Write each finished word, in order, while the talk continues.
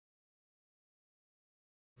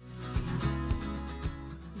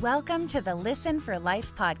Welcome to the Listen for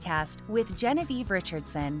Life podcast with Genevieve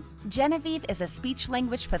Richardson. Genevieve is a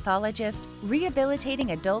speech-language pathologist rehabilitating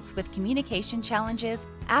adults with communication challenges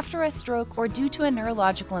after a stroke or due to a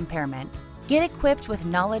neurological impairment. Get equipped with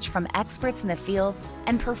knowledge from experts in the field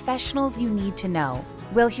and professionals you need to know.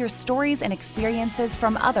 We'll hear stories and experiences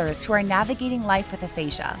from others who are navigating life with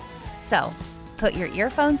aphasia. So, put your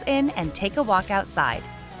earphones in and take a walk outside.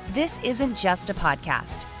 This isn't just a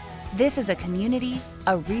podcast. This is a community,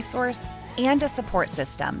 a resource, and a support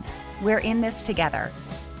system. We're in this together.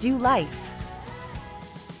 Do life.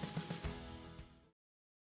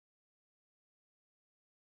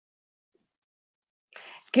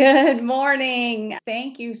 Good morning.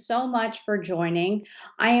 Thank you so much for joining.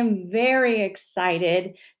 I am very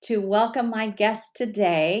excited to welcome my guest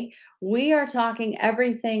today. We are talking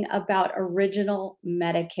everything about original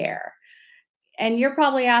Medicare. And you're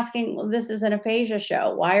probably asking, well, this is an aphasia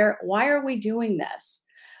show. Why are we doing this?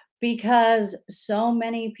 Because so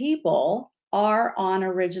many people are on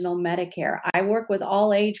original Medicare. I work with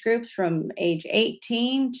all age groups from age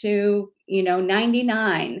 18 to,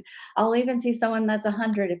 99. I'll even see someone that's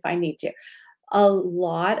 100 if I need to. A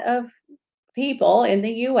lot of people in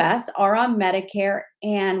the US are on Medicare,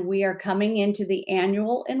 and we are coming into the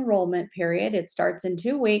annual enrollment period. It starts in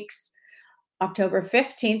 2 weeks. October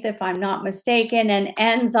 15th, if I'm not mistaken, and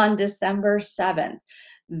ends on December 7th.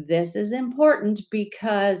 This is important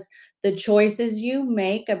because the choices you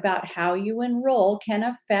make about how you enroll can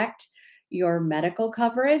affect your medical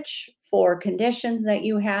coverage for conditions that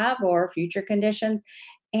you have or future conditions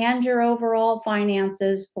and your overall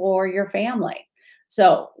finances for your family.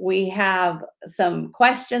 So, we have some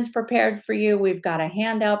questions prepared for you. We've got a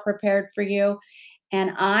handout prepared for you.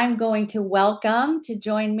 And I'm going to welcome to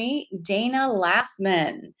join me Dana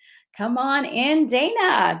Lasman. Come on in,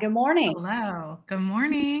 Dana. Good morning. Hello. Good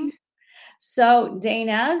morning. So,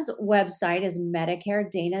 Dana's website is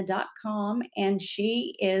MedicareDana.com, and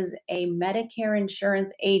she is a Medicare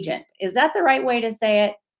insurance agent. Is that the right way to say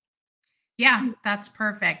it? Yeah, that's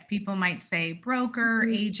perfect. People might say broker,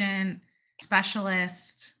 Mhm. agent,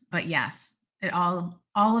 specialist, but yes, all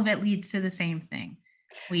of it leads to the same thing.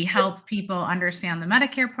 We So, help people understand the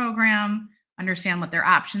Medicare program, understand what their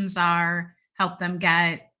options are, help them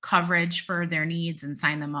get coverage for their needs and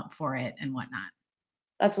sign them up for it and whatnot.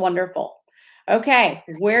 that's wonderful. Okay,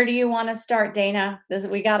 where do you want to start, Dana?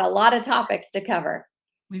 We got a lot of topics to cover.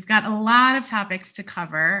 We've got a lot of topics to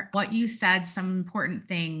cover. What you said, some important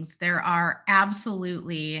things. There are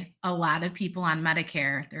absolutely a lot of people on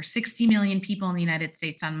Medicare. There's 60 million people in the United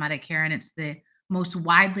States on Medicare, and it's the most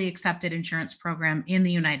widely accepted insurance program in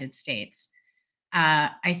the United States.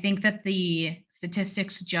 I think that the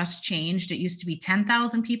statistics just changed. It used to be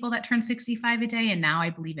 10,000 people that turn 65 a day, and now I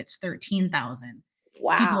believe it's 13,000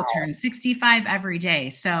 Wow. people turn 65 every day.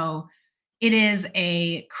 So it is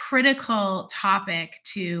a critical topic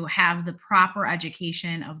to have the proper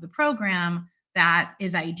education of the program that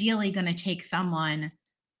is ideally going to take someone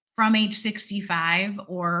from age 65,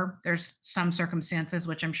 or there's some circumstances,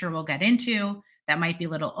 which I'm sure we'll get into, that might be a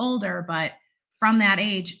little older, but from that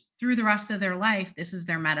age through the rest of their life, this is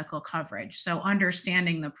their medical coverage. So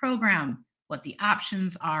understanding the program, what the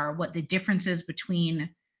options are, what the differences between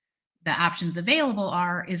the options available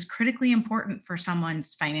are, is critically important for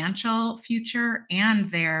someone's financial future and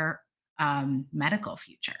their medical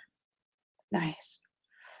future. Nice.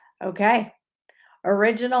 Okay.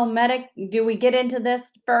 Do we get into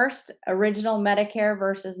this first? Original Medicare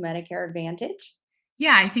versus Medicare Advantage?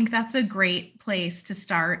 Yeah, I think that's a great place to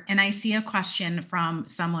start. And I see a question from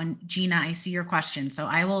someone, Gina. I see your question. So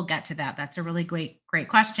I will get to that. That's a really great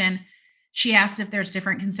question. She asked if there's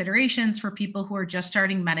different considerations for people who are just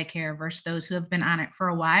starting Medicare versus those who have been on it for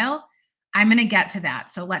a while. I'm going to get to that.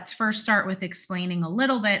 So let's first start with explaining a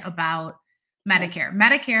little bit about Medicare.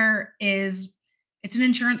 Medicare it's an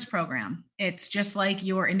insurance program. It's just like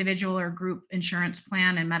your individual or group insurance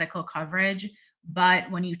plan and medical coverage. But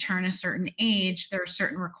when you turn a certain age, there are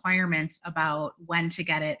certain requirements about when to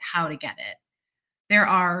get it, how to get it. There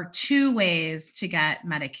are two ways to get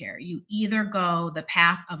Medicare. You either go the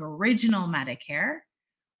path of original Medicare,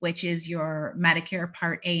 which is your Medicare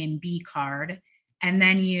Part A and B card, and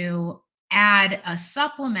then you add a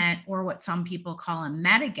supplement, or what some people call a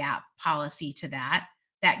Medigap policy, to that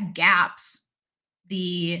gaps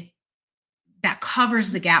the that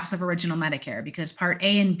covers the gaps of original Medicare, because Part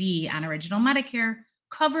A and B on original Medicare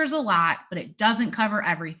covers a lot, but it doesn't cover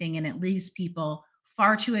everything, and it leaves people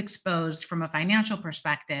far too exposed from a financial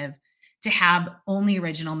perspective to have only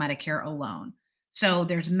original Medicare alone. So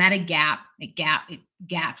there's Medigap, it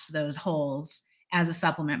gaps those holes as a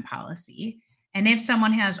supplement policy. And if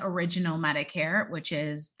someone has original Medicare, which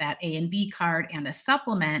is that A and B card and a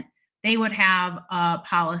supplement, they would have a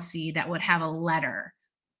policy that would have a letter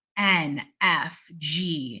N, F,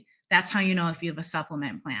 G. That's how you know if you have a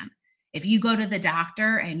supplement plan. If you go to the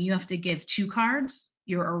doctor and you have to give 2 cards,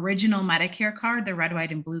 your original Medicare card, the red,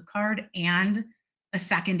 white, and blue card, and a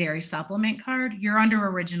secondary supplement card, you're under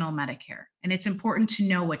original Medicare. And it's important to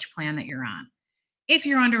know which plan that you're on. If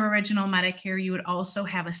you're under original Medicare, you would also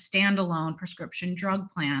have a standalone prescription drug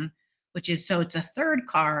plan, which is, so it's a third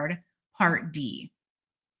card, Part D.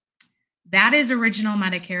 That is original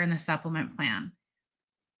Medicare in the supplement plan.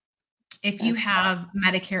 If you have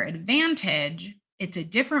Medicare Advantage, it's a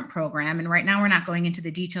different program. And right now we're not going into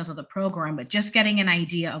the details of the program, but just getting an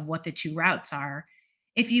idea of what the 2 routes are.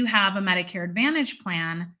 If you have a Medicare Advantage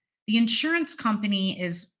plan, the insurance company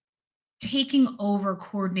is taking over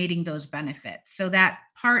coordinating those benefits. So that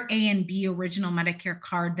Part A and B original Medicare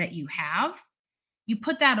card that you have, you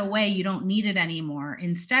put that away, you don't need it anymore.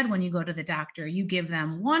 Instead, when you go to the doctor, you give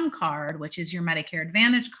them 1 card, which is your Medicare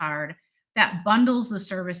Advantage card, that bundles the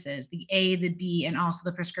services, the A, the B, and also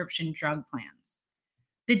the prescription drug plans.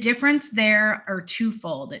 The difference there are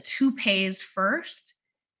twofold. It's who pays first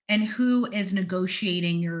and who is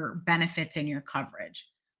negotiating your benefits and your coverage.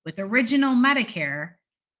 With original Medicare,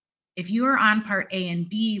 if you are on Part A and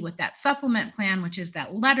B with that supplement plan, which is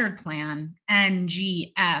that lettered plan, N,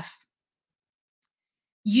 G, F,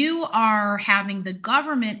 you are having the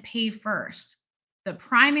government pay first. The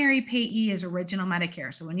primary payee is original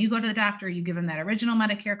Medicare. So when you go to the doctor, you give them that original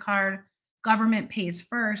Medicare card, government pays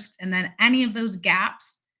first, and then any of those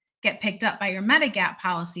gaps get picked up by your Medigap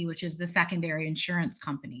policy, which is the secondary insurance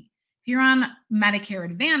company. If you're on Medicare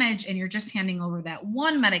Advantage and you're just handing over that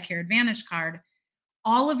 1 Medicare Advantage card,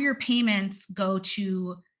 all of your payments go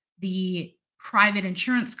to the private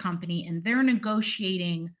insurance company and they're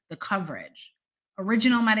negotiating the coverage.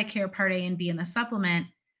 Original Medicare Part A and B and the supplement,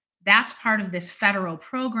 that's part of this federal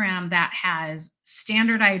program that has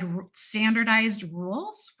standardized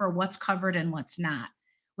rules for what's covered and what's not,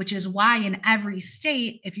 which is why in every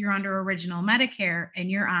state, if you're under original Medicare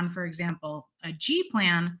and you're on, for example, a G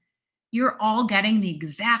plan, you're all getting the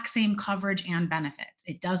exact same coverage and benefits.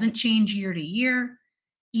 It doesn't change year to year.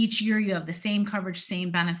 Each year you have the same coverage,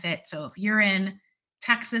 same benefit. So if you're in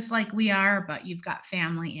Texas like we are, but you've got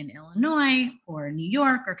family in Illinois or New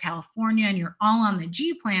York or California, and you're all on the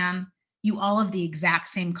G plan, you all have the exact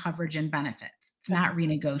same coverage and benefits. It's not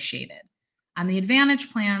renegotiated. On the Advantage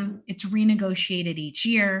plan, it's renegotiated each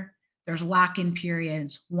year. There's lock-in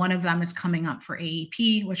periods. One of them is coming up for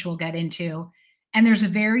AEP, which we'll get into. And there's a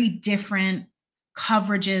very different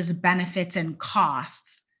coverages, benefits, and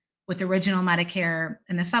costs with original Medicare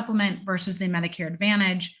and the supplement versus the Medicare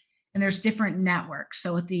Advantage. And there's different networks.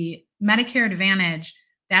 So with the Medicare Advantage,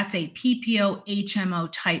 that's a PPO HMO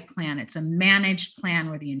type plan. It's a managed plan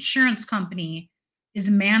where the insurance company is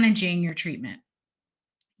managing your treatment.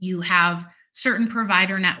 You have certain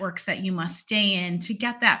provider networks that you must stay in to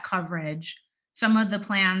get that coverage. Some of the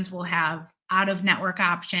plans will have out-of-network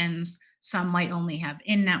options. Some might only have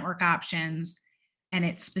in-network options. And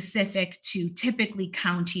it's specific to typically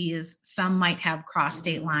counties. Some might have cross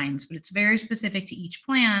state lines, but it's very specific to each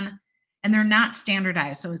plan and they're not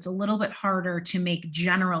standardized. So it's a little bit harder to make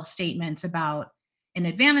general statements about an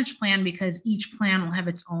Advantage plan because each plan will have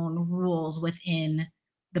its own rules within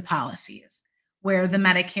the policies. Where the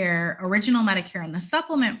Medicare, original Medicare and the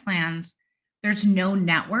supplement plans, there's no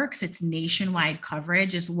networks. It's nationwide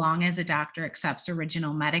coverage. As long as a doctor accepts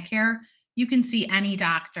original Medicare, you can see any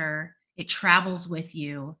doctor. It travels with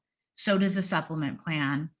you. So does a supplement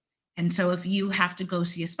plan. And so if you have to go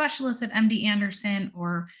see a specialist at MD Anderson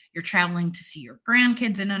or you're traveling to see your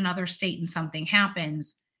grandkids in another state and something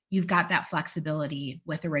happens, you've got that flexibility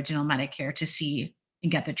with original Medicare to see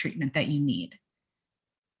and get the treatment that you need.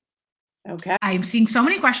 Okay. I'm seeing so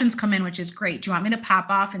many questions come in, which is great. Do you want me to pop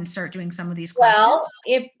off and start doing some of these questions?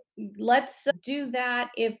 Well, let's do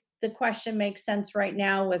that if the question makes sense right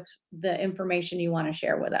now with the information you want to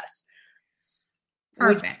share with us.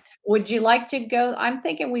 Perfect. Would you like to go? I'm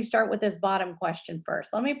thinking we start with this bottom question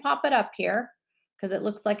first. Let me pop it up here because it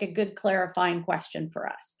looks like a good clarifying question for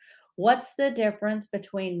us. What's the difference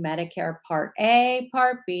between Medicare Part A,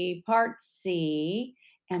 Part B, Part C,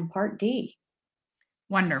 and Part D?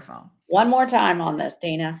 Wonderful. One more time on this,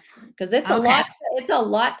 Dina, because it's a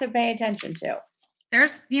lot to pay attention to.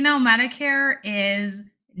 There's, Medicare is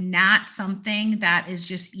not something that is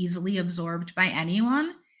just easily absorbed by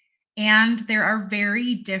anyone. And there are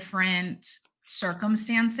very different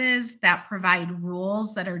circumstances that provide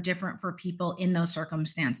rules that are different for people in those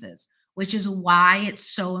circumstances, which is why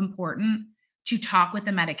it's so important to talk with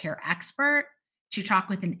a Medicare expert to talk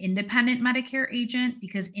with an independent Medicare agent,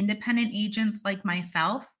 because independent agents like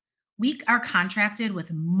myself, we are contracted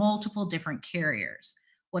with multiple different carriers.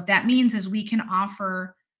 What that means is we can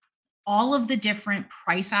offer all of the different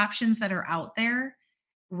price options that are out there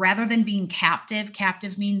rather than being captive.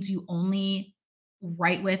 Captive means you only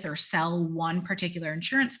write with or sell one particular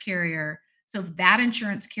insurance carrier. So if that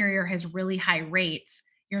insurance carrier has really high rates,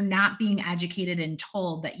 you're not being educated and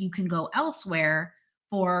told that you can go elsewhere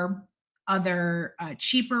for other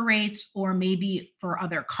cheaper rates or maybe for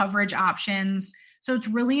other coverage options. So it's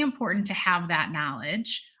really important to have that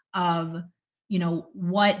knowledge of,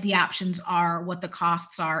 what the options are, what the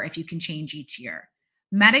costs are if you can change each year.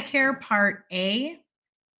 Medicare Part A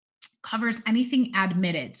covers anything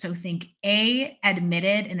admitted. So think A,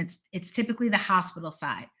 admitted, and it's typically the hospital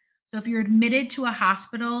side. So if you're admitted to a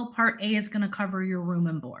hospital, Part A is going to cover your room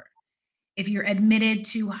and board. If you're admitted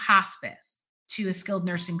to hospice, to a skilled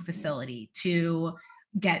nursing facility, to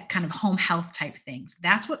get kind of home health type things,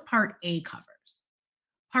 that's what Part A covers.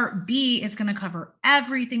 Part B is going to cover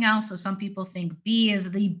everything else. So some people think B is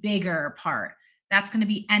the bigger part. That's going to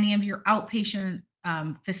be any of your outpatient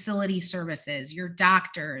facility services, your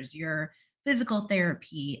doctors, your physical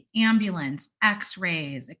therapy, ambulance,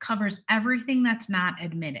 x-rays. It covers everything that's not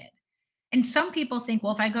admitted. And some people think,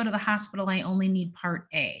 well, if I go to the hospital, I only need Part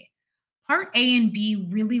A. Part A and B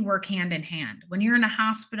really work hand in hand. When you're in a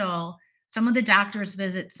hospital, some of the doctor's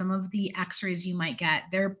visits, some of the x-rays you might get,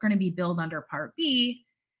 they're going to be billed under Part B.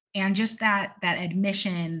 And just that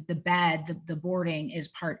admission, the bed, the boarding is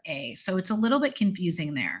Part A. So it's a little bit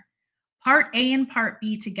confusing there. Part A and Part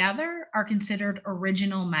B together are considered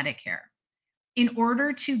original Medicare. In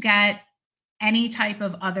order to get any type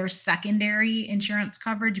of other secondary insurance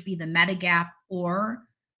coverage, be the Medigap or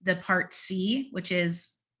the Part C, which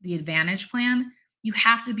is the Advantage plan, you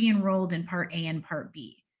have to be enrolled in Part A and Part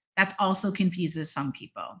B. That also confuses some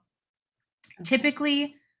people. Okay.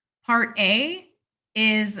 Typically, Part A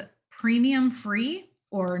is premium free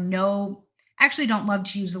or no. Actually don't love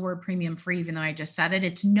to use the word premium free, even though I just said it.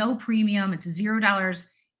 It's no premium. It's $0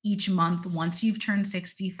 each month once you've turned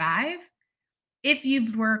 65. If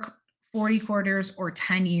you've worked 40 quarters or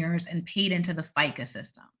 10 years and paid into the FICA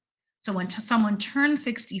system. So when someone turns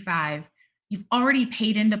 65, you've already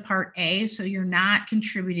paid into Part A, so you're not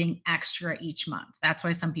contributing extra each month. That's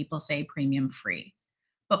why some people say premium free.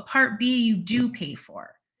 But Part B, you do pay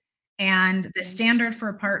for. And the standard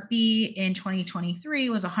for Part B in 2023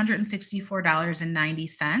 was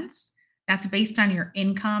 $164.90. That's based on your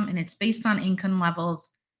income, and it's based on income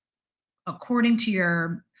levels according to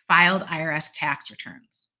your filed IRS tax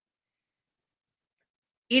returns.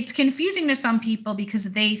 It's confusing to some people because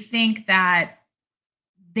they think that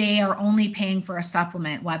they are only paying for a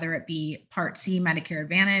supplement, whether it be Part C Medicare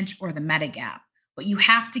Advantage or the Medigap. But you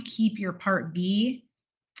have to keep your Part B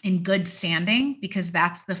in good standing because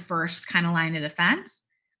that's the first kind of line of defense,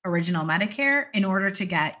 original Medicare, in order to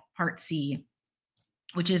get Part C,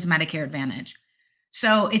 which is Medicare Advantage.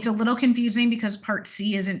 So it's a little confusing because Part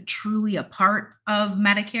C isn't truly a part of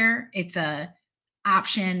Medicare. It's a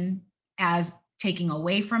option as taking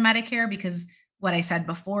away from Medicare because what I said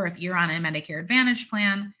before, if you're on a Medicare Advantage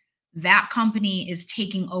plan, that company is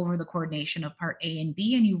taking over the coordination of Part A and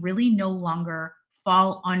B, and you really no longer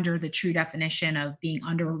fall under the true definition of being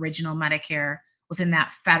under original Medicare within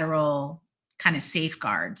that federal kind of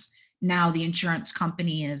safeguards. Now the insurance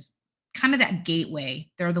company is kind of that gateway.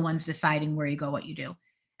 They're the ones deciding where you go, what you do.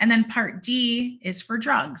 And then Part D is for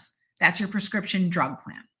drugs. That's your prescription drug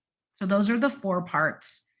plan. So those are the 4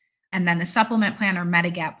 parts. And then the supplement plan or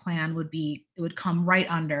Medigap plan it would come right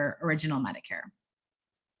under original Medicare.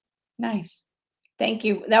 Nice. Thank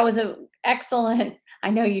you. That was an excellent.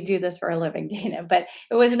 I know you do this for a living, Dana, but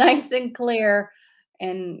it was nice and clear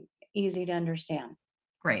and easy to understand.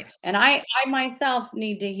 Great. And I myself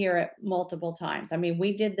need to hear it multiple times. I mean,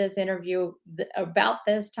 we did this interview about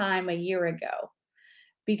this time a year ago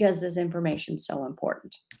because this information is so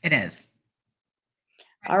important. It is.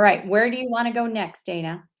 All right. Where do you want to go next,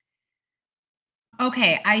 Dana?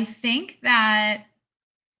 Okay. I think that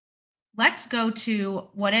let's go to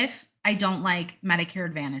what if I don't like Medicare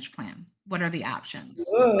Advantage plan? What are the options?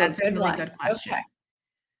 Ooh, that's a really good question. Okay.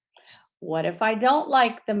 What if I don't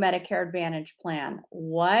like the Medicare Advantage plan?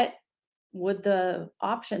 What would the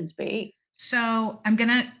options be? So I'm going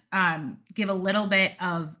to give a little bit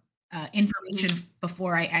of information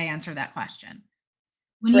before I answer that question.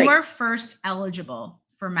 When Great. you are first eligible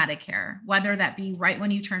for Medicare, whether that be right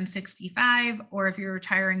when you turn 65 or if you're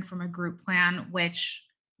retiring from a group plan, which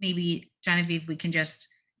maybe, Genevieve, we can just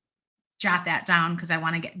jot that down because I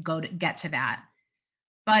want to get to that.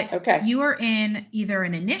 But Okay. you are in either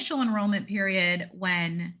an initial enrollment period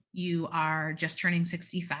when you are just turning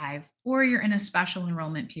 65, or you're in a special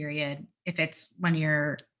enrollment period if it's when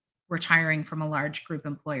you're retiring from a large group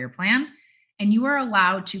employer plan. And you are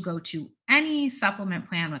allowed to go to any supplement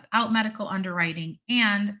plan without medical underwriting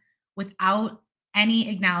and without any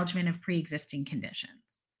acknowledgement of pre-existing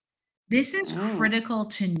conditions. This is Mm. critical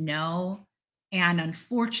to know. And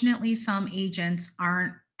unfortunately, some agents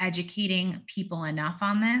aren't educating people enough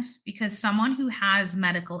on this, because someone who has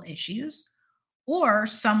medical issues or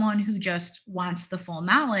someone who just wants the full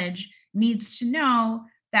knowledge needs to know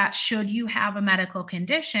that should you have a medical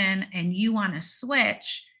condition and you want to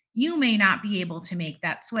switch, you may not be able to make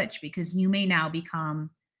that switch because you may now become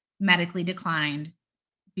medically declined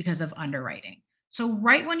because of underwriting. So,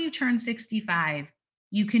 right when you turn 65,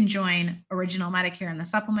 you can join Original Medicare and the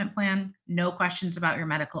supplement plan, no questions about your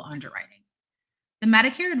medical underwriting. The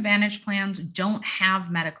Medicare Advantage plans don't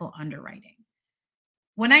have medical underwriting.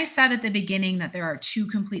 When I said at the beginning that there are two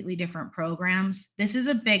completely different programs, this is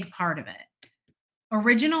a big part of it.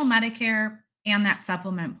 Original Medicare and that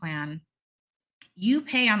supplement plan, you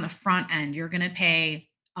pay on the front end. You're going to pay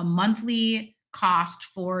a monthly cost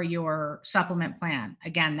for your supplement plan.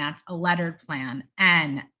 Again, that's a lettered plan,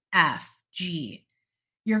 N, F, G.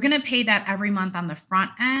 You're going to pay that every month on the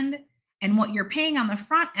front end. And what you're paying on the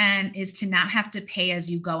front end is to not have to pay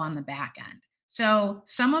as you go on the back end. So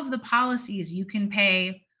some of the policies you can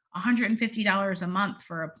pay $150 a month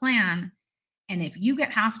for a plan. And if you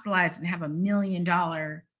get hospitalized and have $1 million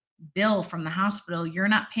bill from the hospital, you're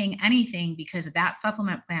not paying anything because that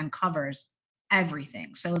supplement plan covers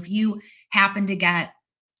everything. So if you happen to get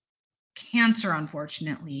cancer,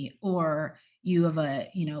 unfortunately, or you have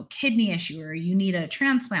a kidney issue, or you need a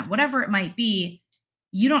transplant, whatever it might be,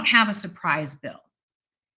 you don't have a surprise bill.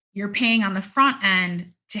 You're paying on the front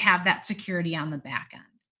end to have that security on the back end.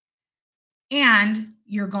 And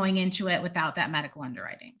you're going into it without that medical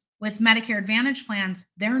underwriting. With Medicare Advantage plans,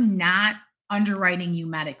 they're not underwriting you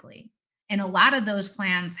medically. And a lot of those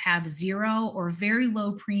plans have zero or very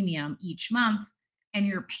low premium each month, and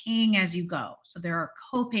you're paying as you go. So there are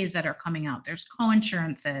copays that are coming out, there's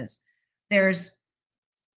coinsurances, there's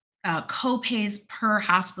copays per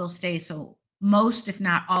hospital stay. So most, if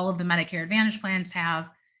not all, of the Medicare Advantage plans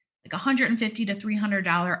have like $150 to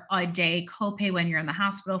 $300 a day copay when you're in the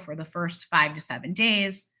hospital for the first 5 to 7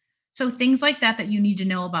 days. So things like that you need to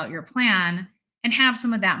know about your plan and have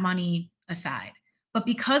some of that money aside. But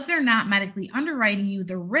because they're not medically underwriting you,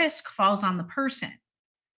 the risk falls on the person.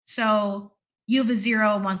 So you have a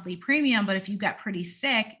zero monthly premium, but if you get pretty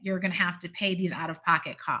sick, you're going to have to pay these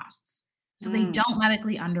out-of-pocket costs. So they don't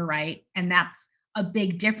medically underwrite, and that's a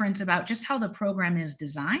big difference about just how the program is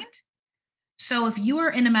designed. So if you are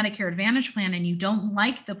in a Medicare Advantage plan and you don't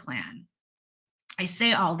like the plan, I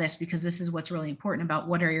say all this because this is what's really important about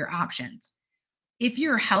what are your options. If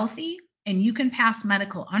you're healthy and you can pass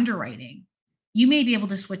medical underwriting, you may be able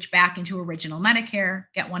to switch back into Original Medicare,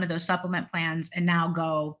 get one of those supplement plans, and now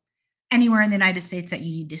go anywhere in the United States that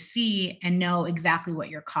you need to see and know exactly what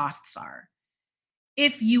your costs are.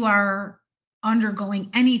 If you are undergoing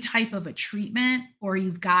any type of a treatment, or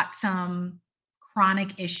you've got some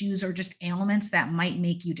chronic issues or just ailments that might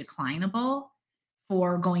make you declinable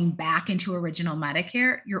for going back into Original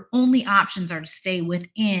Medicare, your only options are to stay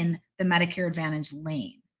within the Medicare Advantage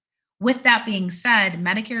lane. With that being said,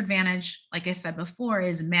 Medicare Advantage, like I said before,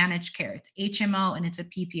 is managed care. It's HMO and it's a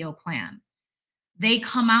PPO plan. They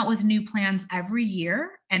come out with new plans every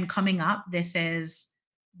year, and coming up, this is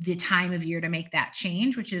the time of year to make that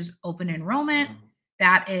change, which is open enrollment.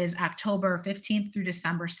 That is October 15th through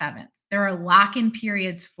December 7th. There are lock-in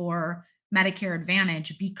periods for Medicare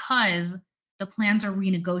Advantage because the plans are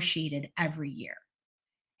renegotiated every year.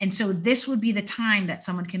 And so this would be the time that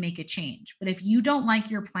someone can make a change. But if you don't like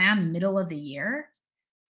your plan middle of the year,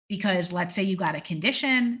 because let's say you got a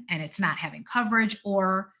condition and it's not having coverage,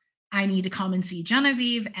 or I need to come and see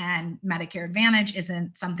Genevieve and Medicare Advantage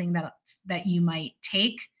isn't something that you might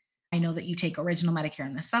take. I know that you take Original Medicare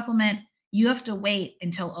and the supplement. You have to wait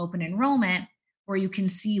until open enrollment where you can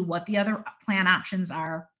see what the other plan options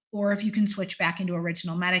are, or if you can switch back into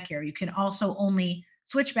Original Medicare. You can also only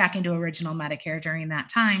switch back into Original Medicare during that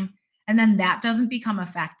time. And then that doesn't become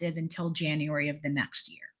effective until January of the next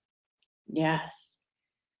year. Yes.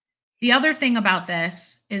 The other thing about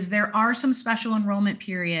this is there are some special enrollment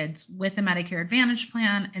periods with the Medicare Advantage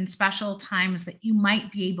plan and special times that you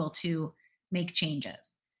might be able to make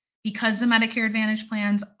changes. Because the Medicare Advantage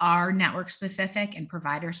plans are network specific and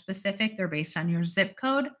provider specific, they're based on your zip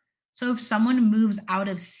code. So if someone moves out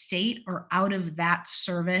of state or out of that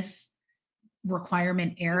service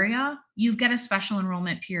requirement area, you've got a special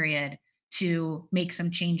enrollment period to make some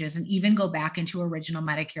changes and even go back into original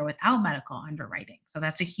Medicare without medical underwriting. So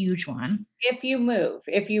that's a huge one. If you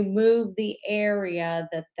move the area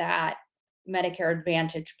that Medicare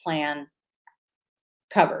Advantage plan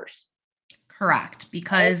covers. Correct,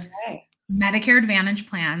 because Okay. Medicare Advantage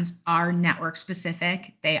plans are network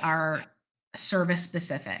specific, they are service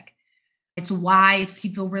specific. It's why if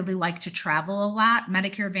people really like to travel a lot,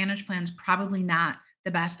 Medicare Advantage plan is probably not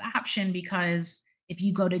the best option because if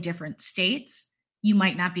you go to different states, you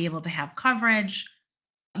might not be able to have coverage.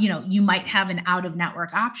 You might have an out of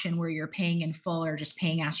network option where you're paying in full or just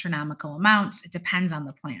paying astronomical amounts. It depends on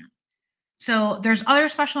the plan. So there's other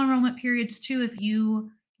special enrollment periods too. If you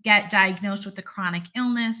get diagnosed with a chronic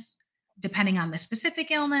illness, depending on the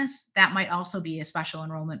specific illness, that might also be a special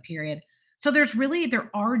enrollment period. So there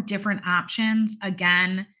are different options.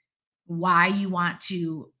 Again, why you want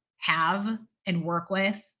to have and work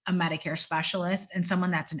with a Medicare specialist and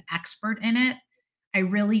someone that's an expert in it. I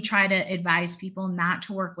really try to advise people not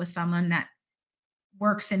to work with someone that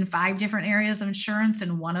works in 5 different areas of insurance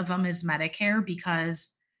and one of them is Medicare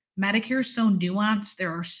because Medicare is so nuanced.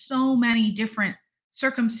 There are so many different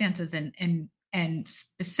circumstances and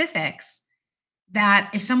specifics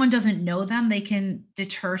that if someone doesn't know them, they can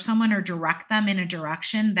deter someone or direct them in a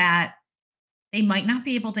direction that they might not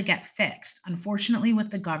be able to get fixed. Unfortunately,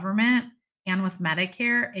 with the government and with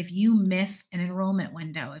Medicare, if you miss an enrollment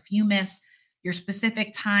window, if you miss your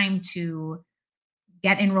specific time to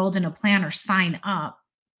get enrolled in a plan or sign up,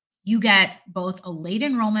 you get both a late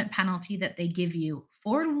enrollment penalty that they give you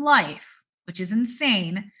for life, which is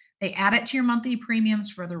insane. They add it to your monthly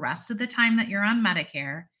premiums for the rest of the time that you're on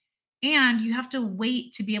Medicare. And you have to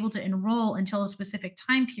wait to be able to enroll until a specific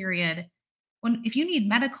time period. If you need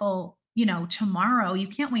medical, tomorrow, you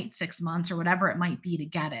can't wait 6 months or whatever it might be to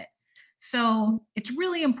get it. So it's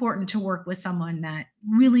really important to work with someone that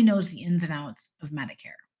really knows the ins and outs of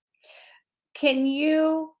Medicare. Can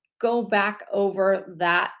you go back over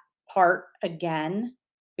that part again?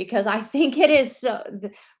 Because I think it is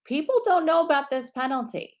people don't know about this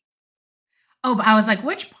penalty. Oh, but I was like,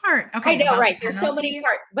 which part? I Okay, know, about the right? There's so many penalty.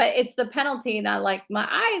 parts, but it's the penalty, and I like my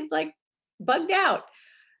eyes like bugged out.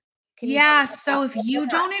 Can you talk Yeah. about that So if one more you time?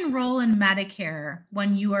 don't enroll in Medicare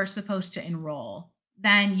when you are supposed to enroll,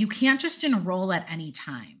 then you can't just enroll at any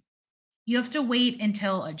time. You have to wait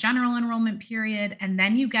until a general enrollment period, and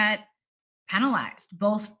then you get penalized,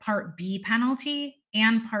 both Part B penalty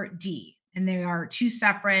and Part D. And they are two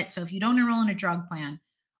separate. So if you don't enroll in a drug plan,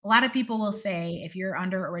 a lot of people will say if you're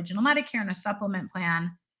under original Medicare and a supplement plan,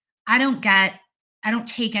 I don't get, I don't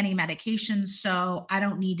take any medications, so I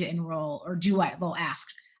don't need to enroll, or do I? They'll ask,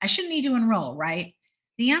 I shouldn't need to enroll, right?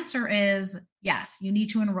 The answer is yes, you need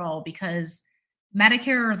to enroll because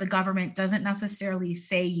Medicare or the government doesn't necessarily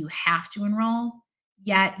say you have to enroll,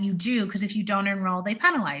 yet you do, because if you don't enroll, they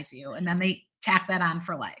penalize you and then they tack that on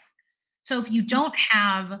for life. So if you don't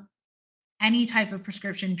have any type of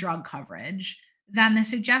prescription drug coverage, then the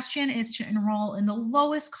suggestion is to enroll in the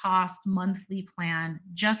lowest cost monthly plan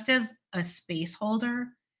just as a space holder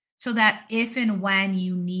so that if and when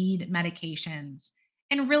you need medications,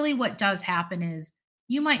 and really what does happen is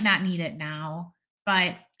you might not need it now,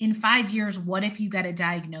 but in 5 years, what if you get a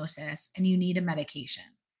diagnosis and you need a medication?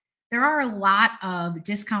 There are a lot of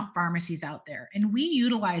discount pharmacies out there, and we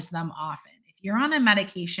utilize them often. If you're on a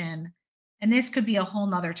medication, and this could be a whole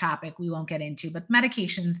nother topic we won't get into, but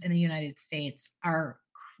medications in the United States are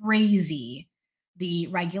crazy. The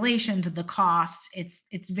regulations, the cost,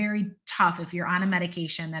 it's very tough if you're on a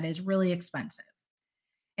medication that is really expensive.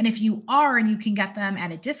 And if you are and you can get them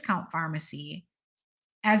at a discount pharmacy,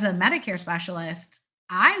 as a Medicare specialist,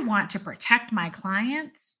 I want to protect my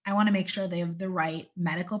clients. I want to make sure they have the right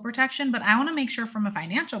medical protection, but I want to make sure from a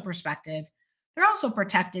financial perspective, they're also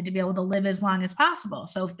protected to be able to live as long as possible.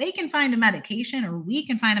 So if they can find a medication or we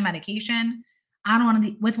can find a medication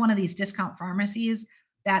on with one of these discount pharmacies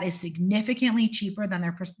that is significantly cheaper than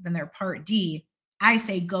their Part D, I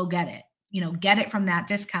say go get it. Get it from that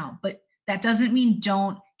discount. But that doesn't mean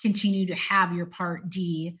don't continue to have your Part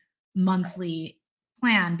D monthly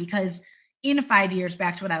plan, because in 5 years,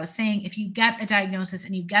 back to what I was saying, if you get a diagnosis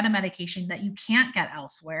and you get a medication that you can't get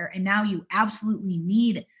elsewhere, and now you absolutely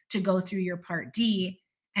need to go through your Part D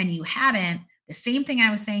and you hadn't, the same thing I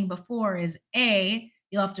was saying before is A,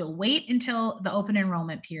 you'll have to wait until the open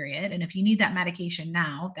enrollment period. And if you need that medication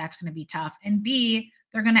now, that's going to be tough. And B,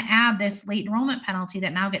 they're going to add this late enrollment penalty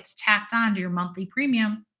that now gets tacked on to your monthly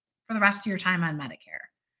premium for the rest of your time on Medicare.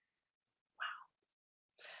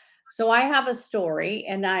 So I have a story,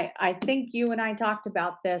 and I think you and I talked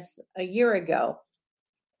about this a year ago.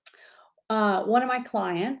 One of my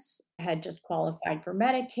clients had just qualified for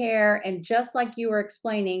Medicare, and just like you were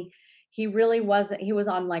explaining, he really wasn't, he was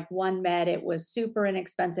on like one med, it was super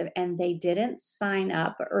inexpensive, and they didn't sign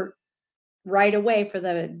up or right away for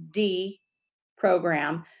the D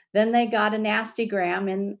program. Then they got a nasty gram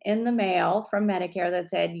in the mail from Medicare that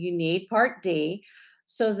said you need Part D.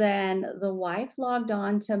 So then the wife logged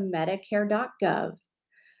on to medicare.gov,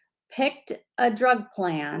 picked a drug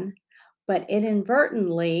plan, but it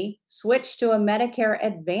inadvertently switched to a Medicare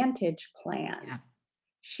Advantage plan. Yeah.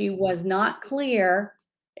 She was not clear.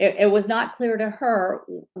 It was not clear to her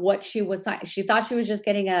what she was she thought she was just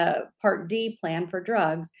getting a Part D plan for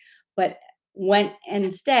drugs, but went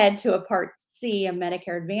instead to a Part C, a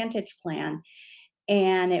Medicare Advantage plan.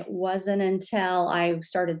 And it wasn't until I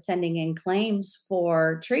started sending in claims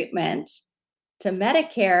for treatment to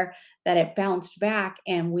Medicare that it bounced back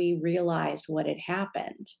and we realized what had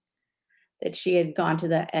happened, that she had gone to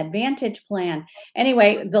the Advantage plan.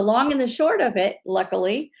 Anyway, the long and the short of it,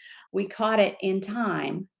 luckily, we caught it in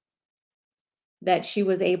time that she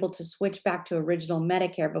was able to switch back to original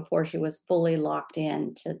Medicare before she was fully locked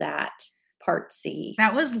into that Part C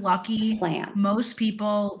That was lucky. plan. Most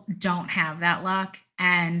people don't have that luck.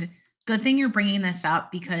 And good thing you're bringing this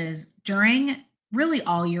up, because during really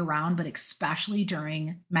all year round, but especially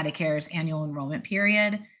during Medicare's annual enrollment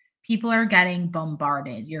period, people are getting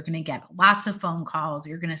bombarded. You're going to get lots of phone calls.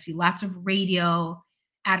 You're going to see lots of radio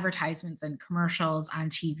advertisements and commercials on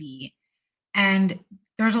TV. And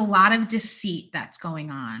there's a lot of deceit that's going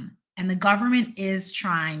on. And the government is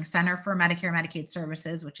trying, Center for Medicare and Medicaid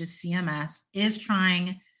Services, which is CMS, is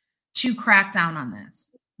trying to crack down on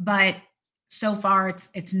this. But so far it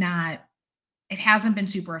hasn't been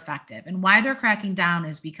super effective. And why they're cracking down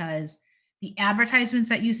is because the advertisements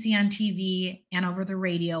that you see on TV and over the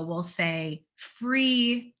radio will say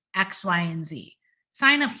free X, Y, and Z.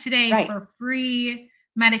 Sign up today Right. for free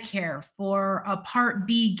Medicare, for a Part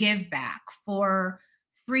B give back, for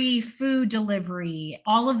free food delivery,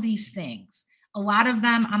 all of these things. A lot of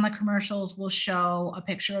them on the commercials will show a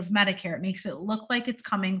picture of Medicare. It makes it look like it's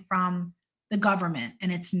coming from the government,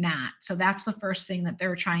 and it's not. So that's the first thing that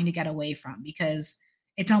they're trying to get away from, because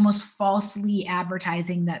it's almost falsely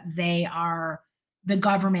advertising that they are the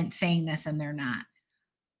government saying this, and they're not.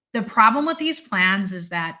 The problem with these plans is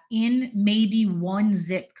that in maybe one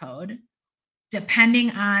zip code,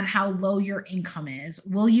 depending on how low your income is,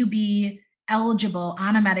 will you be eligible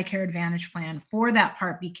on a Medicare Advantage plan for that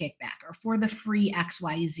Part B kickback or for the free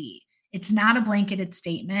XYZ. It's not a blanketed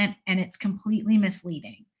statement, and it's completely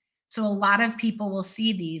misleading. So a lot of people will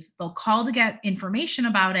see these, they'll call to get information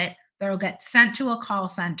about it, they'll get sent to a call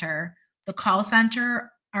center. The call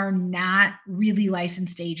center are not really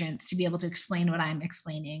licensed agents to be able to explain what I'm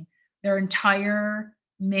explaining. Their entire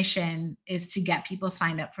mission is to get people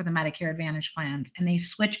signed up for the Medicare Advantage plans, and they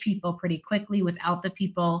switch people pretty quickly without the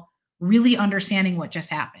people really understanding what just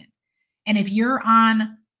happened. And if you're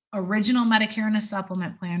on original Medicare and a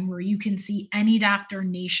supplement plan where you can see any doctor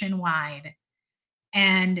nationwide,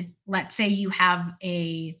 and let's say you have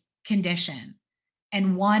a condition,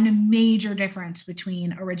 and one major difference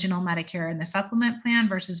between original Medicare and the supplement plan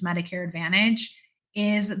versus Medicare Advantage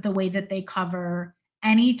is the way that they cover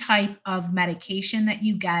any type of medication that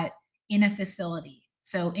you get in a facility.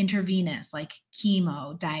 So intravenous, like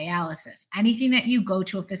chemo, dialysis, anything that you go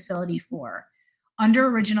to a facility for. Under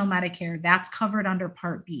original Medicare, that's covered under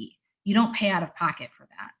Part B. You don't pay out of pocket for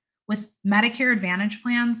that. With Medicare Advantage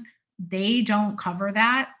plans, they don't cover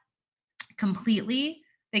that completely.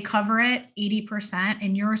 They cover it 80%,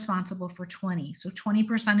 and you're responsible for 20. So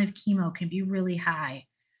 20% of chemo can be really high.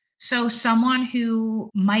 So someone who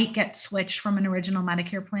might get switched from an original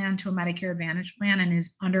Medicare plan to a Medicare Advantage plan and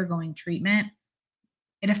is undergoing treatment,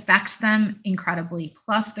 it affects them incredibly.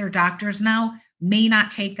 Plus, their doctors now may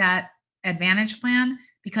not take that Advantage plan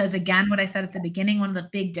because, again, what I said at the beginning, one of the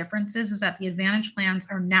big differences is that the Advantage plans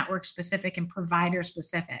are network specific and provider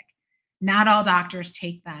specific. Not all doctors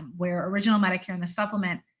take them, where original Medicare and the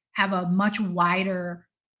supplement have a much wider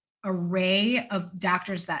array of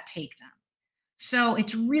doctors that take them. So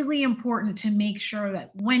it's really important to make sure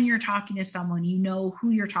that when you're talking to someone, you know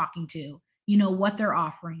who you're talking to, you know what they're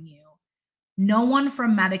offering you. No one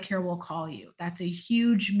from Medicare will call you. That's a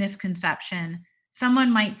huge misconception.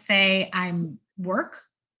 Someone might say, I'm work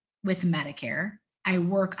with Medicare.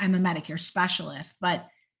 I'm a Medicare specialist, but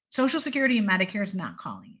Social Security and Medicare is not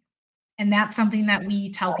calling you. And that's something that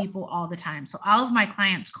we tell people all the time. So all of my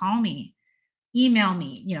clients call me, email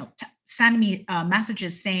me, send me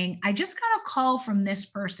messages saying, I just got a call from this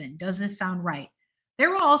person. Does this sound right?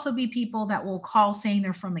 There will also be people that will call saying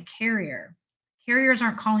they're from a carrier. Carriers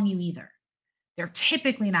aren't calling you either. they're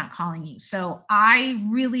typically not calling you. So I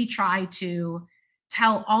really try to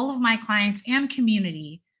tell all of my clients and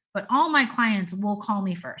community, but all my clients will call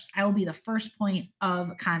me first. I will be the first point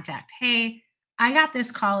of contact. Hey, I got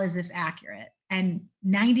this call. Is this accurate? And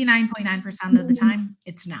 99.9% of the time,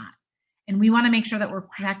 it's not. And we want to make sure that we're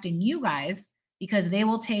protecting you guys, because they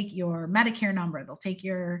will take your Medicare number, they'll take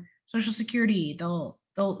your Social Security,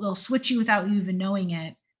 they'll switch you without you even knowing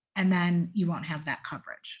it, and then you won't have that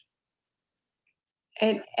coverage.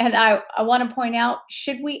 And I want to point out,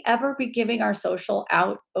 should we ever be giving our social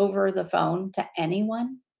out over the phone to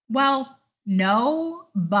anyone? Well, no,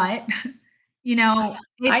 but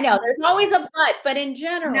I know there's always a but in not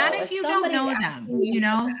general, if if you don't somebody's know asking them, you for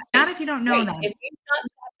not that, if you don't know right, them, if you've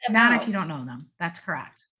not sought them not if you out. don't know them. That's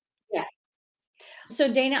correct. Yeah.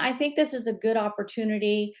 So Dana, I think this is a good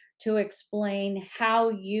opportunity to explain how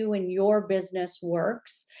you and your business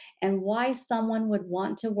works and why someone would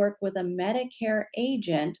want to work with a Medicare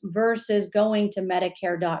agent versus going to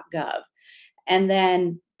medicare.gov. And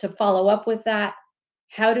then to follow up with that,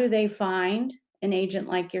 how do they find an agent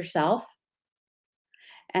like yourself?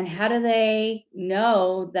 And how do they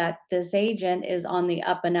know that this agent is on the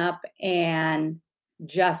up and up and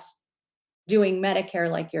just doing Medicare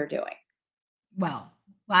like you're doing? Well,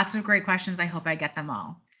 lots of great questions. I hope I get them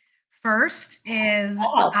all. First is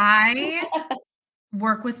Oh, I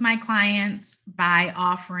work with my clients by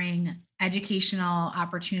offering educational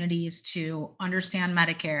opportunities to understand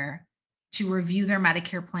Medicare, to review their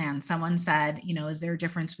Medicare plan. Someone said, is there a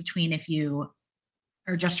difference between if you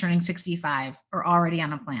are just turning 65 or already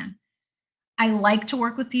on a plan? I like to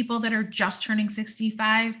work with people that are just turning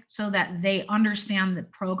 65 so that they understand the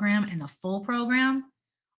program and the full program,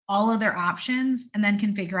 all of their options, and then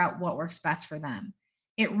can figure out what works best for them.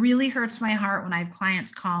 It really hurts my heart when I have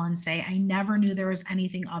clients call and say, I never knew there was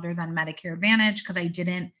anything other than Medicare Advantage because I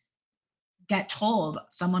didn't get told.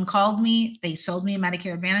 Someone called me, they sold me a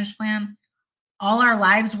Medicare Advantage plan. All our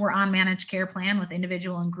lives were on managed care plan with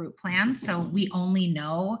individual and group plans. So we only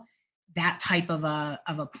know that type of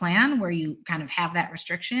a plan where you kind of have that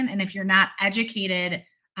restriction. And if you're not educated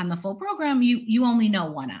on the full program, you only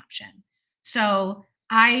know one option. So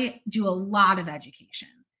I do a lot of education.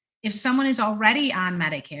 If someone is already on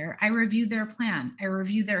Medicare, I review their plan. I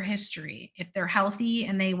review their history. If they're healthy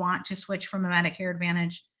and they want to switch from a Medicare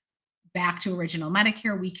Advantage back to original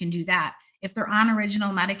Medicare, we can do that. If they're on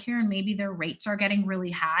original Medicare and maybe their rates are getting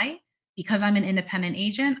really high, because I'm an independent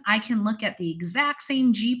agent, I can look at the exact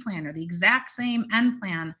same G plan or the exact same N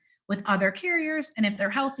plan with other carriers. And if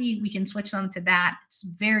they're healthy, we can switch them to that. It's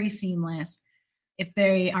very seamless. If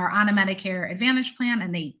they are on a Medicare Advantage plan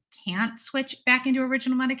and they can't switch back into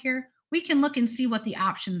original Medicare, we can look and see what the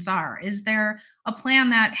options are. Is there a plan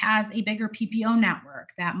that has a bigger PPO network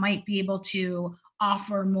that might be able to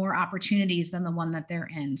offer more opportunities than the one that they're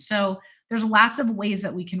in? So there's lots of ways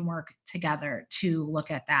that we can work together to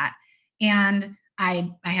look at that. And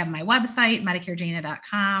I have my website,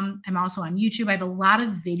 MedicareJana.com. I'm also on YouTube. I have a lot of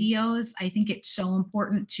videos. I think it's so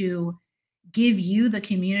important to give you, the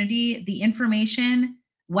community, the information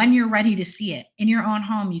when you're ready to see it in your own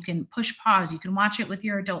home. You can push pause. You can watch it with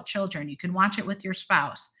your adult children. You can watch it with your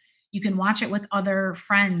spouse. You can watch it with other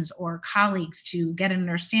friends or colleagues to get an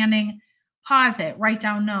understanding. Pause it, write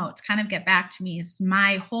down notes, kind of get back to me.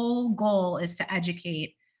 My whole goal is to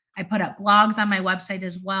educate. I put up blogs on my website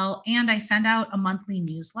as well, and I send out a monthly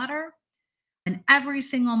newsletter. And every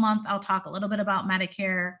single month, I'll talk a little bit about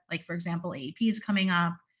Medicare, like, for example, AEP is coming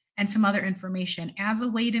up, and some other information as a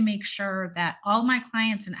way to make sure that all my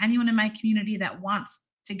clients and anyone in my community that wants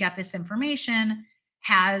to get this information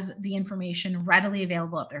has the information readily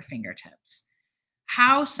available at their fingertips.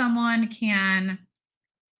 How someone can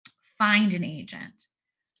find an agent.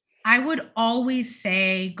 I would always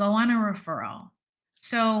say go on a referral.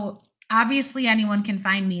 So obviously anyone can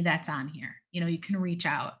find me that's on here. You can reach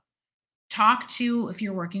out. Talk to, if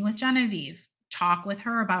you're working with Genevieve, talk with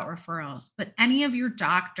her about referrals. But any of your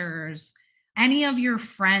doctors, any of your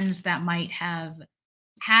friends that might have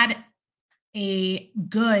had a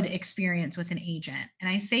good experience with an agent, and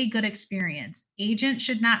I say good experience, agents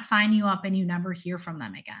should not sign you up and you never hear from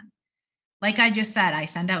them again. Like I just said, I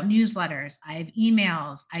send out newsletters, I have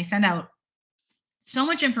emails, I send out so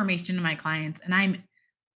much information to my clients, and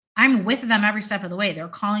I'm with them every step of the way. They're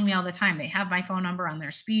calling me all the time. They have my phone number on their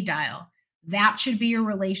speed dial. That should be your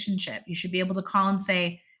relationship. You should be able to call and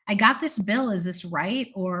say, I got this bill. Is this right?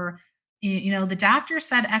 Or, the doctor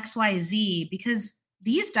said XYZ, because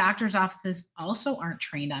these doctors' offices also aren't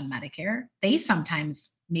trained on Medicare. They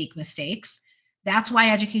sometimes make mistakes. That's why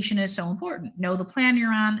education is so important. Know the plan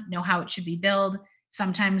you're on, know how it should be billed,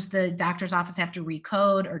 Sometimes the doctor's office have to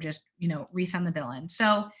recode or just, resend the bill in.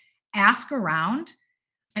 So ask around.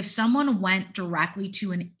 If someone went directly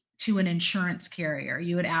to an insurance carrier,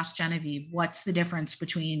 you would ask Genevieve, what's the difference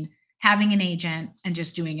between having an agent and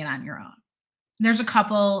just doing it on your own? There's a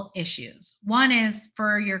couple issues. One is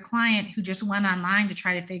for your client who just went online to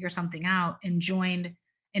try to figure something out and joined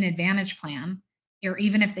an Advantage plan, or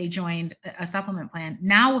even if they joined a supplement plan.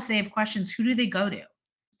 Now, if they have questions, who do they go to?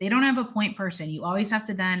 They don't have a point person. You always have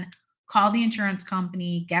to then call the insurance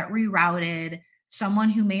company, get rerouted, someone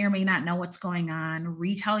who may or may not know what's going on,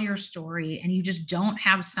 retell your story, and you just don't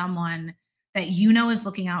have someone that is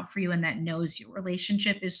looking out for you and that knows you.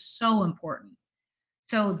 Relationship is so important.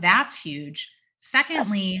 So that's huge.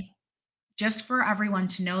 Secondly, just for everyone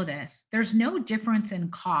to know this, there's no difference in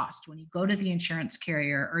cost when you go to the insurance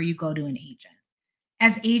carrier or you go to an agent.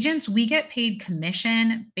 As agents, we get paid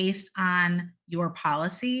commission based on your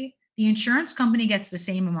policy. The insurance company gets the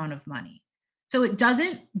same amount of money. So it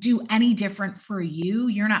doesn't do any different for you.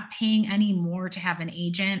 You're not paying any more to have an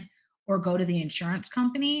agent or go to the insurance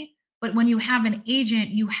company. But when you have an agent,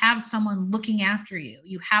 you have someone looking after you.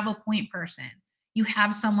 You have a point person. You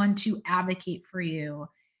have someone to advocate for you.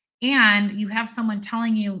 And you have someone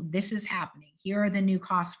telling you this is happening. Here are the new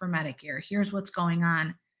costs for Medicare. Here's what's going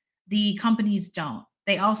on. The companies don't.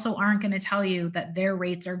 They also aren't going to tell you that their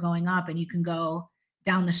rates are going up and you can go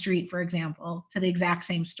down the street, for example, to the exact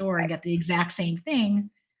same store and get the exact same thing,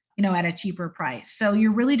 at a cheaper price. So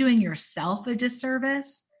you're really doing yourself a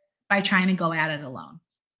disservice by trying to go at it alone.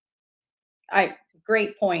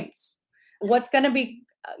 Great points. What's going to be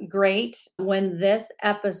great when this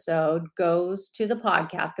episode goes to the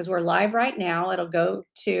podcast, because we're live right now. It'll go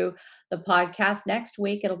to the podcast next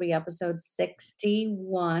week. It'll be episode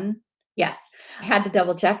 61. Yes, I had to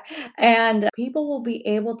double check. And people will be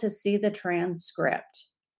able to see the transcript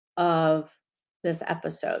of this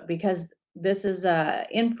episode because this is a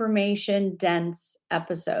information dense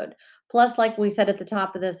episode. Plus, like we said at the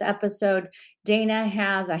top of this episode, Dana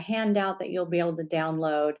has a handout that you'll be able to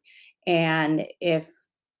download. And if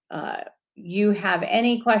you have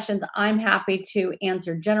any questions, I'm happy to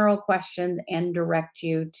answer general questions and direct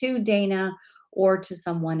you to Dana or to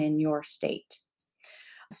someone in your state.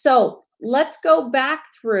 So let's go back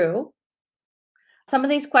through some of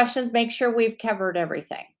these questions, make sure we've covered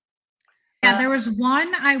everything. Yeah, there was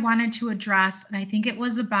one I wanted to address, and I think it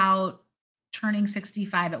was about turning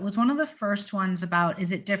 65. It was one of the first ones about,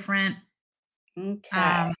 is it different?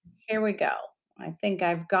 Okay, here we go. I think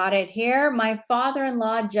I've got it here. My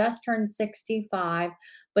father-in-law just turned 65,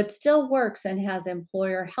 but still works and has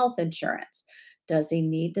employer health insurance. Does he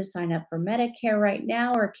need to sign up for Medicare right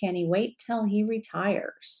now, or can he wait till he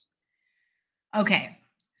retires? Okay,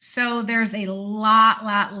 so there's a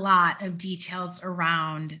lot of details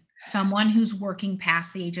around someone who's working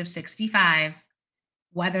past the age of 65,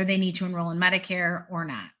 whether they need to enroll in Medicare or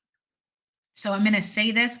not. So I'm going to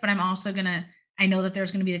say this, but I know that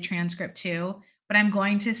there's going to be the transcript too, but I'm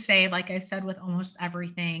going to say, like I said, with almost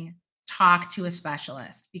everything, talk to a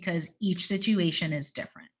specialist because each situation is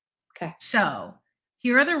different. Okay. So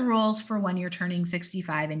here are the rules for when you're turning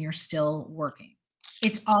 65 and you're still working.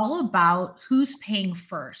 It's all about who's paying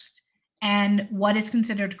first and what is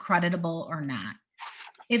considered creditable or not.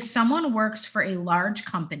 If someone works for a large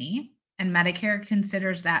company and Medicare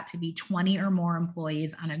considers that to be 20 or more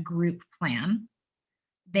employees on a group plan,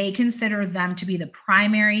 they consider them to be the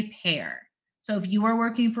primary payer. So if you are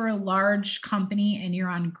working for a large company and you're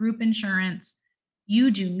on group insurance, you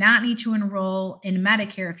do not need to enroll in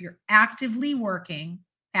Medicare if you're actively working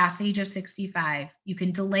past the age of 65. You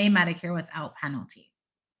can delay Medicare without penalty.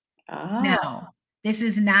 Now, this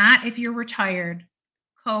is not if you're retired,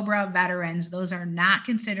 COBRA, veterans. Those are not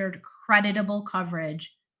considered creditable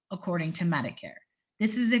coverage according to Medicare.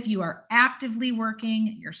 This is if you are actively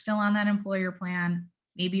working, you're still on that employer plan,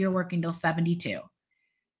 maybe you're working till 72.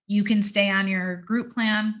 You can stay on your group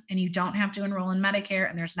plan and you don't have to enroll in Medicare,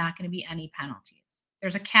 and there's not going to be any penalties.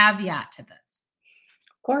 There's a caveat to this.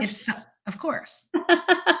 Of course. Of course.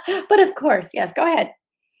 But of course, yes, go ahead.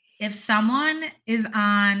 If someone is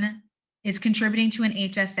contributing to an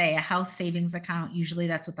HSA, a health savings account, usually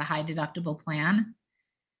that's with the high deductible plan,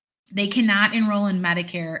 they cannot enroll in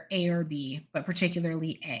Medicare A or B, but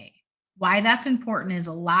particularly A. Why that's important is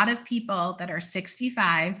a lot of people that are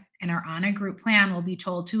 65 and are on a group plan will be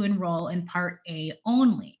told to enroll in Part A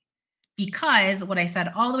only. Because what I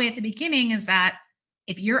said all the way at the beginning is that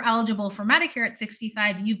if you're eligible for Medicare at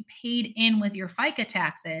 65, you've paid in with your FICA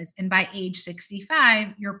taxes. And by age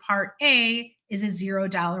 65, your Part A is a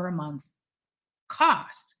 $0 a month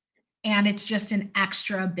cost. And it's just an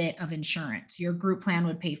extra bit of insurance. Your group plan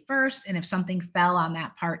would pay first, and if something fell on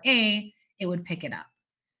that Part A, it would pick it up.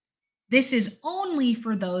 This is only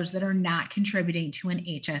for those that are not contributing to an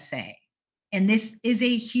HSA. And this is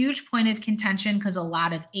a huge point of contention because a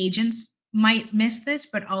lot of agents might miss this,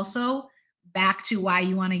 but also back to why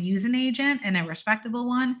you want to use an agent and a respectable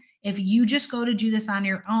one. If you just go to do this on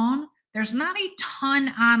your own, there's not a ton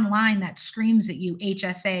online that screams at you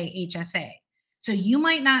HSA, HSA. So you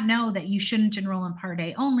might not know that you shouldn't enroll in Part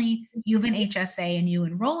A only. You have an HSA and you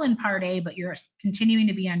enroll in Part A, but you're continuing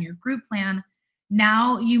to be on your group plan.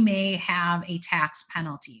 Now you may have a tax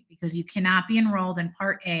penalty because you cannot be enrolled in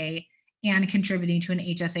Part A and contributing to an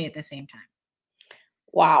HSA at the same time.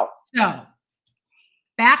 Wow. So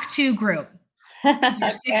back to group. If you're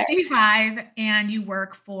Okay. 65 and you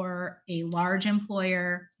work for a large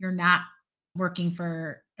employer, you're not working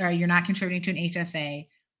for, or you're not contributing to an HSA,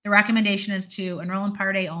 the recommendation is to enroll in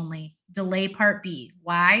Part A only, delay Part B.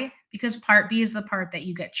 Why? Because Part B is the part that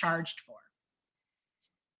you get charged for.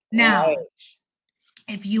 Now, Right.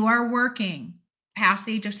 if you are working past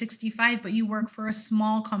the age of 65, but you work for a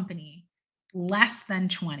small company, less than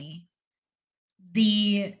 20,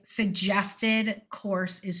 the suggested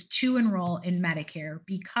course is to enroll in Medicare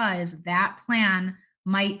because that plan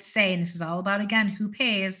might say, and this is all about, again, who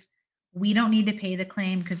pays. We don't need to pay the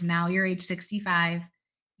claim because now you're age 65.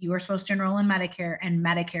 You are supposed to enroll in Medicare and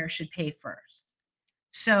Medicare should pay first.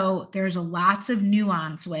 So there's lots of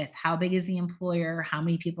nuance with how big is the employer, how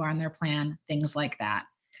many people are on their plan, things like that.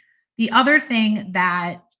 The other thing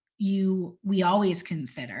that we always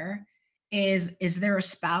consider is there a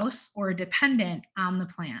spouse or a dependent on the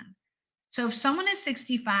plan? So if someone is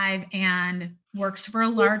 65 and works for a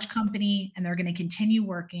large company and they're going to continue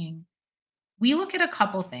working, we look at a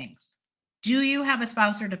couple things. Do you have a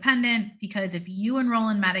spouse or dependent? Because if you enroll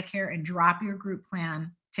in Medicare and drop your group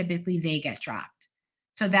plan, typically they get dropped.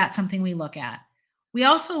 So that's something we look at. We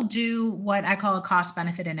also do what I call a cost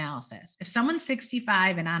benefit analysis. If someone's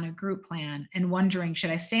 65 and on a group plan and wondering,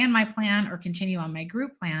 should I stay on my plan or continue on my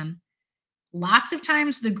group plan? Lots of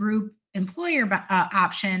times the group employer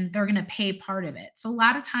option, they're going to pay part of it. So a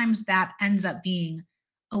lot of times that ends up being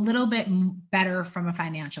a little bit better from a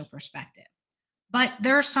financial perspective. But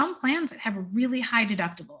there are some plans that have really high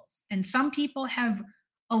deductibles, and some people have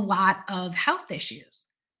a lot of health issues.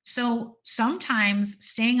 So sometimes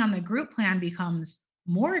staying on the group plan becomes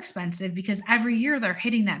more expensive because every year they're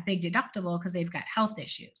hitting that big deductible because they've got health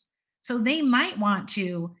issues. So they might want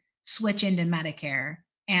to switch into Medicare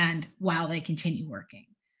and while they continue working.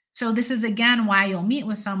 So this is again why you'll meet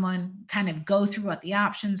with someone, kind of go through what the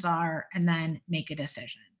options are, and then make a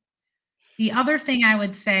decision. The other thing I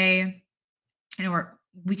would say,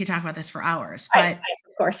 we could talk about this for hours, but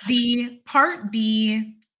of course. the Part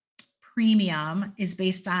B premium is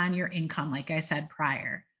based on your income, like I said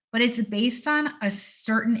prior, but it's based on a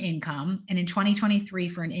certain income. And in 2023,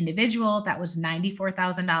 for an individual, that was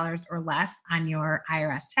 $94,000 or less on your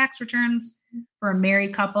IRS tax returns. For a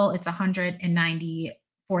married couple, it's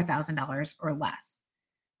 $194,000 or less.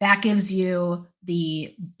 That gives you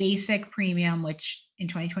the basic premium, which in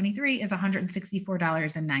 2023 is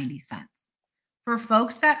 $164.90. For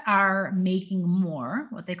folks that are making more,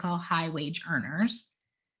 what they call high wage earners,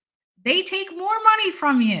 they take more money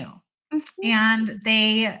from you. And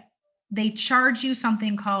they charge you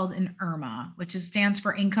something called an IRMA, which stands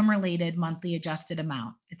for Income Related Monthly Adjusted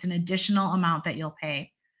Amount. It's an additional amount that you'll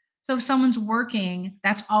pay. So if someone's working,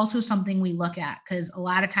 that's also something we look at because a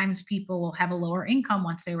lot of times people will have a lower income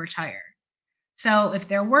once they retire. So if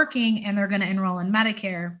they're working and they're going to enroll in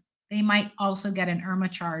Medicare, they might also get an IRMA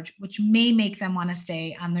charge, which may make them want to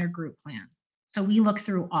stay on their group plan. So we look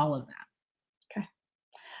through all of that. Okay.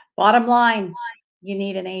 Bottom line, you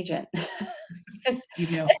need an agent. You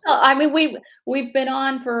do. I mean, we've been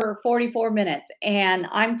on for 44 minutes, and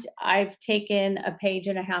I've taken a page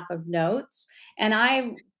and a half of notes, and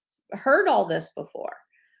I've heard all this before,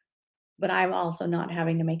 but I'm also not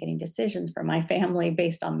having to make any decisions for my family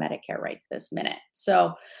based on Medicare right this minute.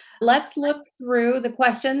 So let's look through the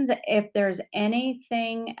questions. If there's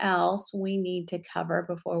anything else we need to cover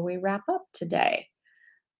before we wrap up today.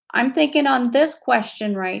 I'm thinking on this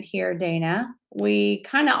question right here, Dana, we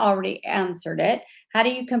kind of already answered it. How do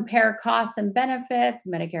you compare costs and benefits,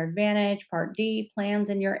 Medicare Advantage, Part D plans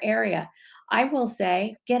in your area? I will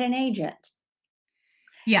say, get an agent.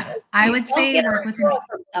 Yeah, I would say work with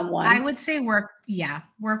someone. I would say work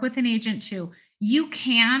with an agent too. You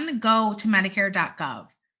can go to Medicare.gov.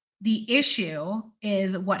 The issue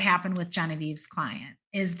is what happened with Genevieve's client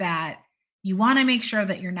is that you want to make sure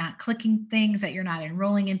that you're not clicking things, that you're not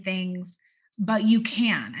enrolling in things, but you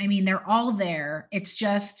can. I mean, they're all there. It's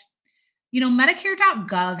just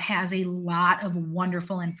Medicare.gov has a lot of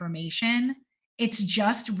wonderful information. It's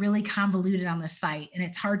just really convoluted on the site, and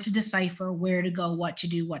it's hard to decipher where to go, what to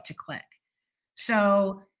do, what to click.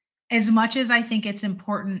 So, as much as I think it's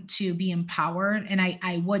important to be empowered, and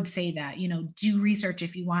I would say that, do research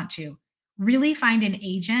if you want to, really find an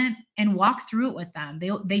agent and walk through it with them.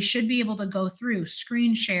 They should be able to go through,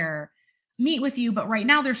 screen share, meet with you. But right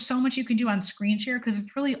now, there's so much you can do on screen share because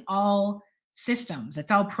it's really all systems, it's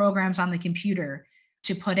all programs on the computer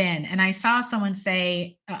to put in. And I saw someone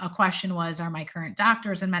say a question was, are my current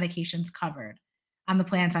doctors and medications covered on the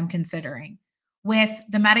plans I'm considering? With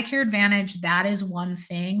the Medicare Advantage, that is one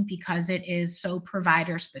thing because it is so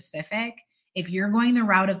provider specific. If you're going the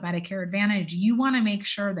route of Medicare Advantage, you want to make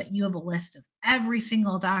sure that you have a list of every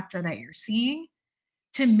single doctor that you're seeing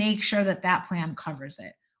to make sure that that plan covers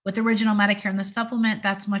it. With Original Medicare and the supplement,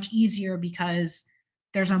 that's much easier because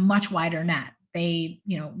there's a much wider net.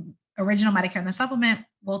 Original Medicare and the supplement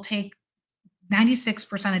will take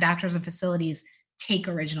 96% of doctors and facilities take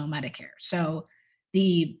Original Medicare. So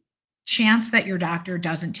the chance that your doctor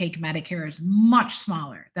doesn't take Medicare is much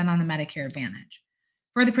smaller than on the Medicare Advantage.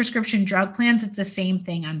 For the prescription drug plans, it's the same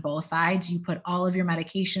thing on both sides. You put all of your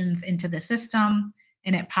medications into the system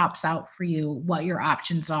and it pops out for you what your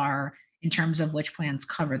options are in terms of which plans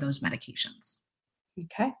cover those medications.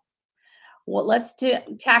 Okay. Well, let's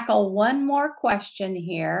tackle one more question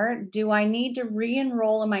here. Do I need to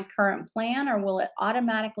re-enroll in my current plan or will it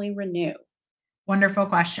automatically renew? Wonderful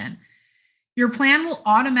question. Your plan will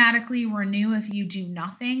automatically renew if you do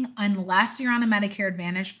nothing unless you're on a Medicare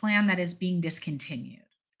Advantage plan that is being discontinued.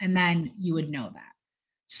 And then you would know that.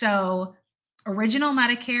 So, Original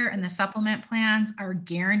Medicare and the supplement plans are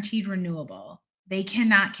guaranteed renewable. They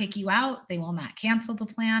cannot kick you out. They will not cancel the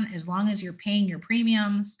plan. As long as you're paying your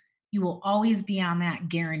premiums, you will always be on that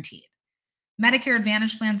guaranteed. Medicare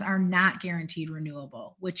Advantage plans are not guaranteed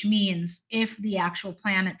renewable, which means if the actual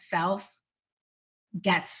plan itself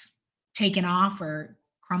gets taken off or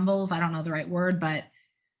crumbles, I don't know the right word, but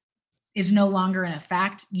is no longer in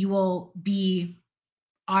effect, you will be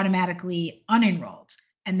automatically unenrolled.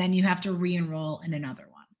 And then you have to re-enroll in another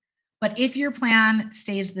one. But if your plan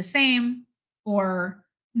stays the same, or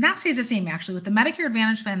not stays the same, actually, with the Medicare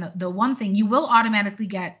Advantage plan, the one thing you will automatically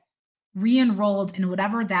get re-enrolled in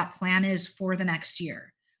whatever that plan is for the next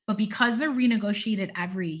year. But because they're renegotiated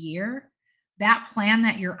every year, that plan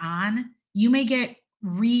that you're on, you may get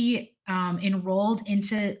enrolled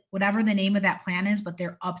into whatever the name of that plan is, but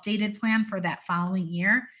their updated plan for that following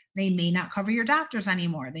year, they may not cover your doctors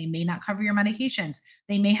anymore. They may not cover your medications.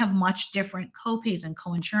 They may have much different copays and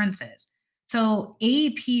coinsurances. So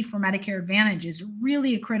AEP for Medicare Advantage is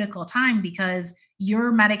really a critical time because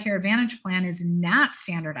your Medicare Advantage plan is not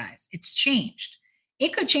standardized. It's changed.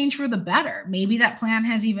 It could change for the better. Maybe that plan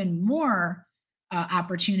has even more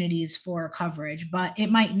opportunities for coverage, but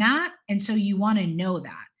it might not. And so you want to know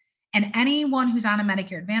that. And anyone who's on a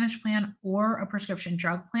Medicare Advantage plan or a prescription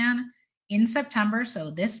drug plan in September,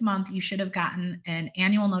 so this month, you should have gotten an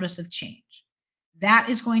annual notice of change. That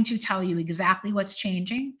is going to tell you exactly what's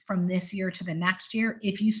changing from this year to the next year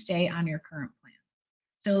if you stay on your current plan.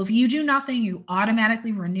 So if you do nothing, you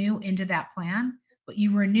automatically renew into that plan, but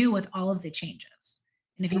you renew with all of the changes.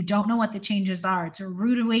 And if you don't know what the changes are, it's a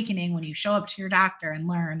rude awakening when you show up to your doctor and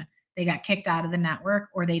learn they got kicked out of the network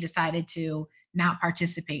or they decided to not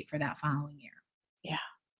participate for that following year. Yeah.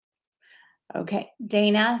 Okay.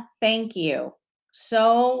 Dana, thank you.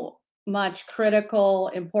 So much critical,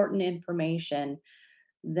 important information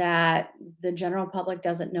that the general public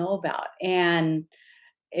doesn't know about. And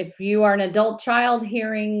if you are an adult child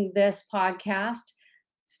hearing this podcast,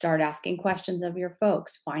 start asking questions of your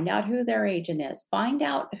folks. Find out who their agent is. Find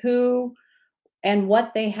out who and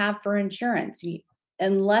what they have for insurance.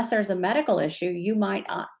 Unless there's a medical issue, you might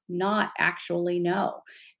not actually know.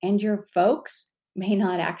 And your folks may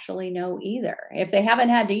not actually know either. If they haven't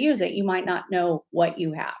had to use it, you might not know what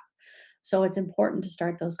you have. So it's important to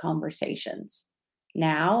start those conversations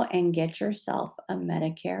now and get yourself a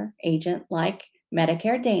Medicare agent like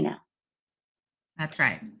Medicare Dana. That's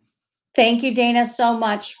right. Thank you, Dana, so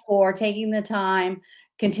much for taking the time,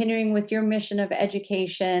 continuing with your mission of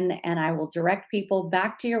education. And I will direct people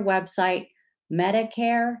back to your website,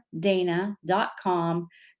 MedicareDana.com,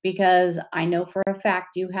 because I know for a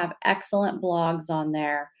fact you have excellent blogs on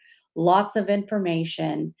there, lots of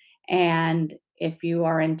information. And if you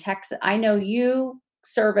are in Texas, I know you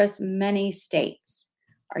service many states.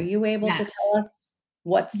 Are you able to tell us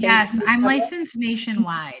what states? Yes, I'm licensed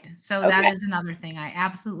nationwide. So that is another thing. I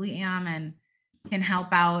absolutely am and can help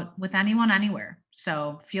out with anyone anywhere.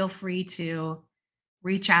 So feel free to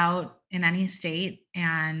reach out in any state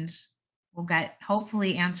and we'll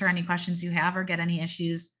hopefully answer any questions you have or get any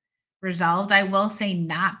issues resolved. I will say,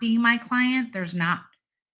 not being my client,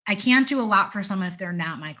 I can't do a lot for someone if they're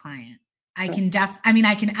not my client. I can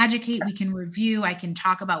educate, we can review, I can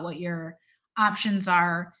talk about what your options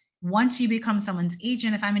are. Once you become someone's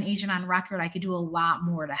agent, if I'm an agent on record, I could do a lot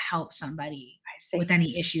more to help somebody with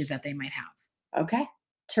any issues that they might have. Okay.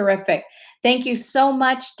 Terrific. Thank you so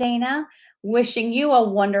much, Dana. Wishing you a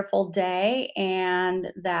wonderful day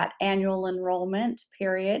and that annual enrollment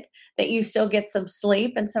period, that you still get some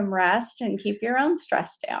sleep and some rest and keep your own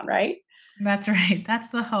stress down, right? That's right. That's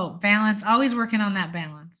the hope. Balance, always working on that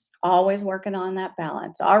balance. Always working on that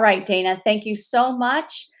balance. All right, Dana, thank you so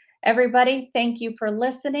much. Everybody, thank you for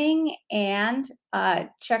listening, and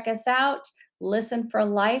check us out. Listen for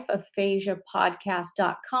Life,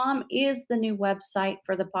 aphasiapodcast.com is the new website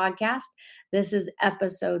for the podcast. This is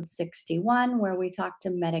episode 61, where we talk to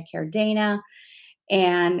Medicare Dana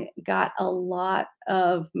and got a lot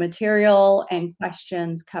of material and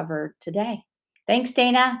questions covered today. Thanks,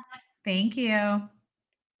 Dana. Thank you.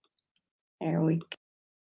 There we go.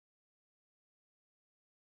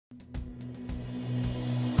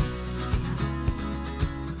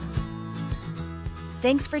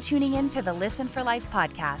 Thanks for tuning in to the Listen for Life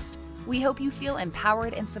podcast. We hope you feel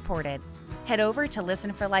empowered and supported. Head over to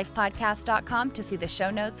listenforlifepodcast.com to see the show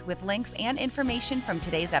notes with links and information from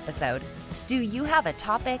today's episode. Do you have a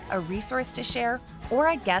topic, a resource to share, or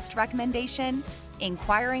a guest recommendation?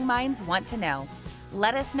 Inquiring minds want to know.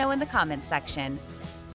 Let us know in the comments section.